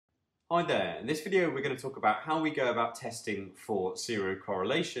Hi there, in this video we're going to talk about how we go about testing for zero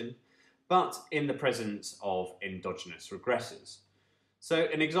correlation, but in the presence of endogenous regressors. So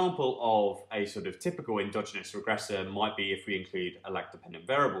an example of a sort of typical endogenous regressor might be if we include a lag-dependent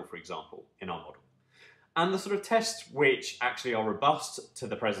variable, for example, in our model. And the sort of tests which actually are robust to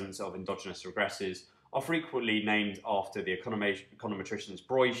the presence of endogenous regressors are frequently named after the econometricians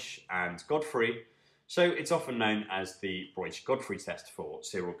Breusch and Godfrey. So it's often known as the Breusch-Godfrey test for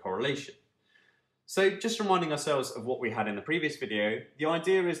serial correlation. So just reminding ourselves of what we had in the previous video, the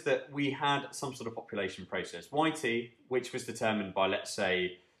idea is that we had some sort of population process, yt, which was determined by, let's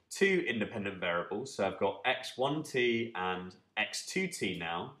say, two independent variables. So I've got x1t and x2t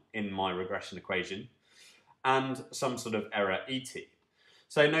now in my regression equation, and some sort of error et.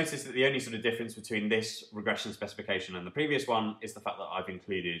 So notice that the only sort of difference between this regression specification and the previous one is the fact that I've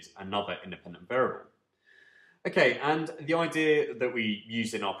included another independent variable. Okay, and the idea that we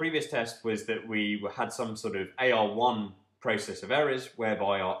used in our previous test was that we had some sort of AR1 process of errors,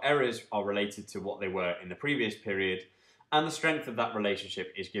 whereby our errors are related to what they were in the previous period, and the strength of that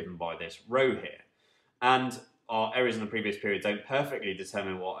relationship is given by this row here. And our errors in the previous period don't perfectly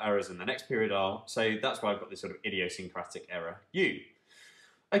determine what errors in the next period are, so that's why I've got this sort of idiosyncratic error U.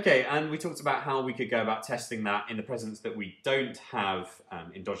 Okay, and we talked about how we could go about testing that in the presence that we don't have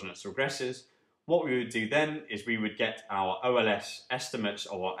endogenous regressors. What we would do then is we would get our OLS estimates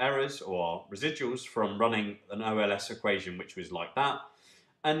of our errors or our residuals from running an OLS equation which was like that,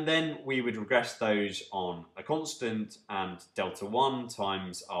 and then we would regress those on a constant and delta 1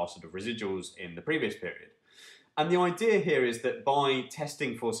 times our sort of residuals in the previous period. And the idea here is that by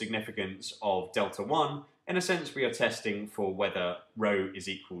testing for significance of delta 1, in a sense we are testing for whether rho is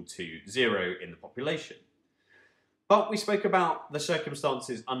equal to 0 in the population. But we spoke about the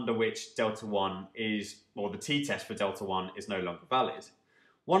circumstances under which delta 1 is, or the t-test for delta 1 is no longer valid.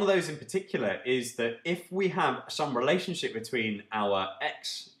 One of those in particular is that if we have some relationship between our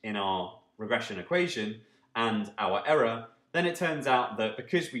x in our regression equation and our error, then it turns out that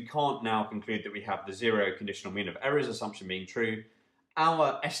because we can't now conclude that we have the zero conditional mean of errors assumption being true,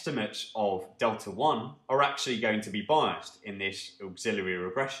 our estimates of delta 1 are actually going to be biased in this auxiliary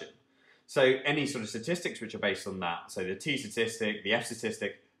regression. So any sort of statistics which are based on that, so the t statistic, the f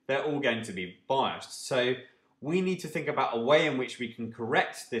statistic, they're all going to be biased. So we need to think about a way in which we can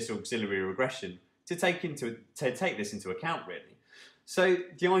correct this auxiliary regression to take this into account, really. So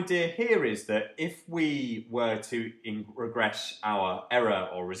the idea here is that if we were to regress our error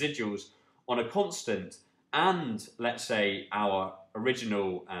or residuals on a constant and, let's say, our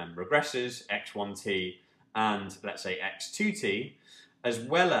original regressors, x1t and, let's say, x2t, as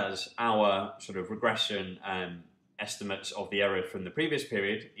well as our sort of regression estimates of the error from the previous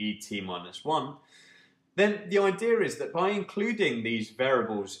period, et minus 1, then the idea is that by including these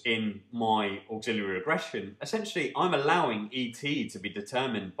variables in my auxiliary regression, essentially I'm allowing et to be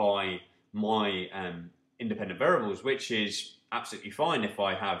determined by my independent variables, which is absolutely fine if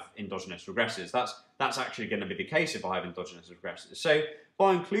I have endogenous regressors. That's actually going to be the case if I have endogenous regressors. So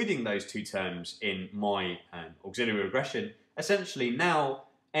by including those two terms in my auxiliary regression, essentially now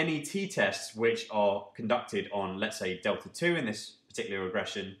any t-tests which are conducted on, let's say, delta 2 in this particular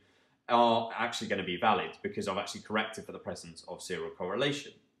regression are actually going to be valid because I've actually corrected for the presence of zero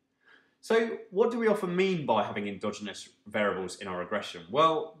correlation. So what do we often mean by having endogenous variables in our regression?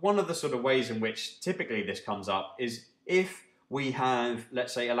 Well, one of the sort of ways in which typically this comes up is if we have,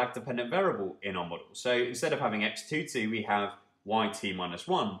 let's say, a lag-dependent variable in our model. So instead of having x2t, we have yt minus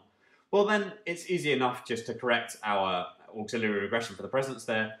 1. Well, then it's easy enough just to correct our auxiliary regression for the presence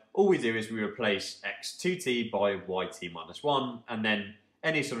there. All we do is we replace x2t by yt minus 1, and then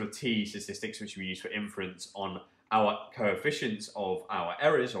any sort of t statistics which we use for inference on our coefficients of our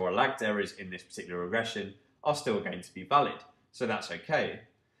errors or lagged errors in this particular regression are still going to be valid. So that's okay.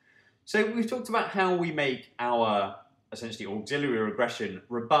 So we've talked about how we make our essentially auxiliary regression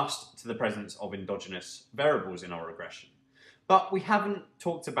robust to the presence of endogenous variables in our regression. But we haven't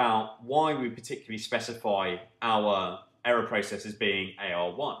talked about why we particularly specify our error process as being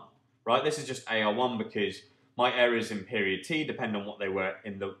AR1, right? This is just AR1 because my errors in period t depend on what they were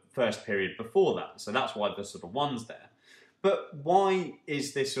in the first period before that. So that's why there's sort of 1's there. But why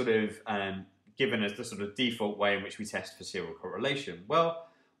is this sort of given as the sort of default way in which we test for serial correlation? Well,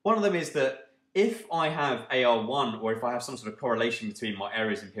 one of them is that if I have AR1, or if I have some sort of correlation between my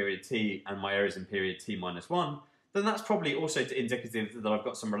errors in period t and my errors in period t minus 1, then that's probably also indicative that I've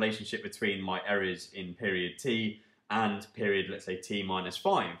got some relationship between my errors in period t and period, let's say, t minus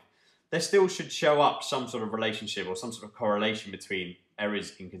 5. There still should show up some sort of relationship or some sort of correlation between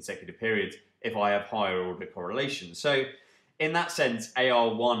errors in consecutive periods if I have higher order correlation. So in that sense,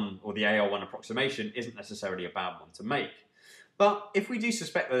 AR1 or the AR1 approximation isn't necessarily a bad one to make. But if we do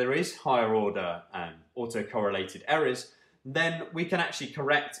suspect that there is higher order autocorrelated errors, then we can actually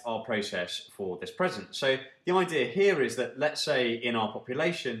correct our process for this present. So the idea here is that, let's say in our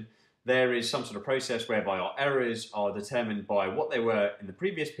population, there is some sort of process whereby our errors are determined by what they were in the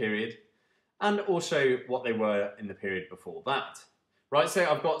previous period and also what they were in the period before that. Right, so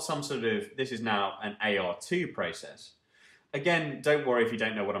I've got some sort of, this is now an AR2 process. Again, don't worry if you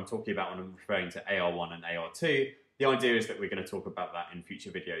don't know what I'm talking about when I'm referring to AR1 and AR2. The idea is that we're going to talk about that in future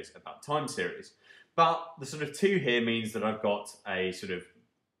videos about time series. But the sort of 2 here means that I've got a sort of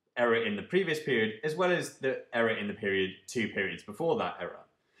error in the previous period as well as the error in the period 2 periods before that error.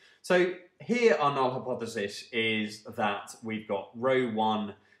 So here our null hypothesis is that we've got row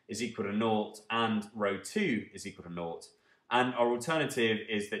 1 is equal to 0 and row 2 is equal to 0. And our alternative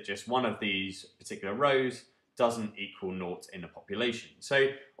is that just one of these particular rows doesn't equal 0 in the population. So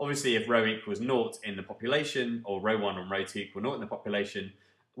obviously if row equals 0 in the population, or row 1 and row 2 equal 0 in the population,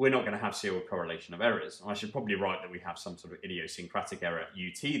 we're not going to have serial correlation of errors. And I should probably write that we have some sort of idiosyncratic error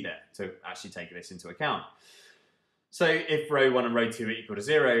UT there to actually take this into account. So if row 1 and row 2 are equal to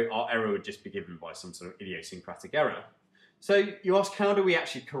 0, our error would just be given by some sort of idiosyncratic error. So you ask, how do we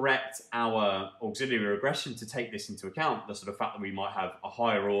actually correct our auxiliary regression to take this into account, the sort of fact that we might have a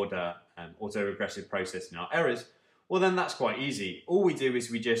higher order autoregressive process in our errors? Well, then that's quite easy. All we do is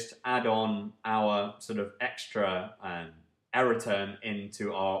we just add on our sort of extra error term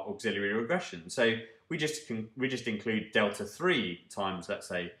into our auxiliary regression. So we just include delta 3 times, let's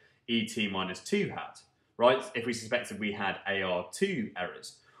say, ET minus 2 hat, right? If we suspected we had AR2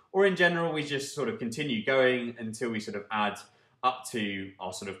 errors. Or in general, we just sort of continue going until we sort of add up to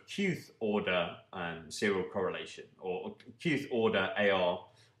our sort of qth order serial correlation, or qth order AR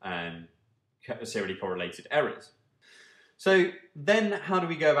serially correlated errors. So then how do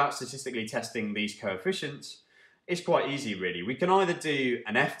we go about statistically testing these coefficients? It's quite easy, really. We can either do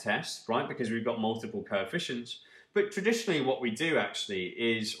an f-test, right, because we've got multiple coefficients, but traditionally what we do actually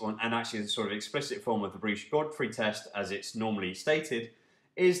is, and actually the sort of explicit form of the Breusch-Godfrey test as it's normally stated,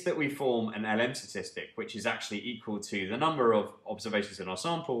 is that we form an LM statistic, which is actually equal to the number of observations in our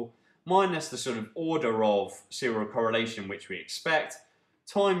sample minus the sort of order of serial correlation which we expect,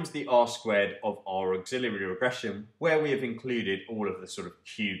 times the R squared of our auxiliary regression, where we have included all of the sort of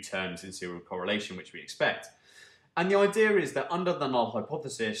Q terms in serial correlation which we expect. And the idea is that under the null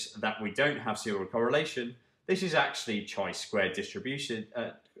hypothesis that we don't have serial correlation, this is actually chi-squared distributed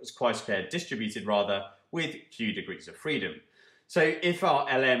rather, with Q degrees of freedom. So if our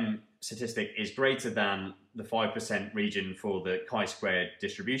LM statistic is greater than the 5% region for the chi-squared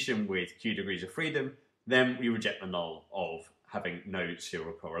distribution with Q degrees of freedom, then we reject the null of having no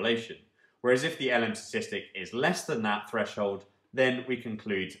serial correlation. Whereas if the LM statistic is less than that threshold, then we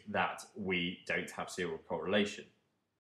conclude that we don't have serial correlation.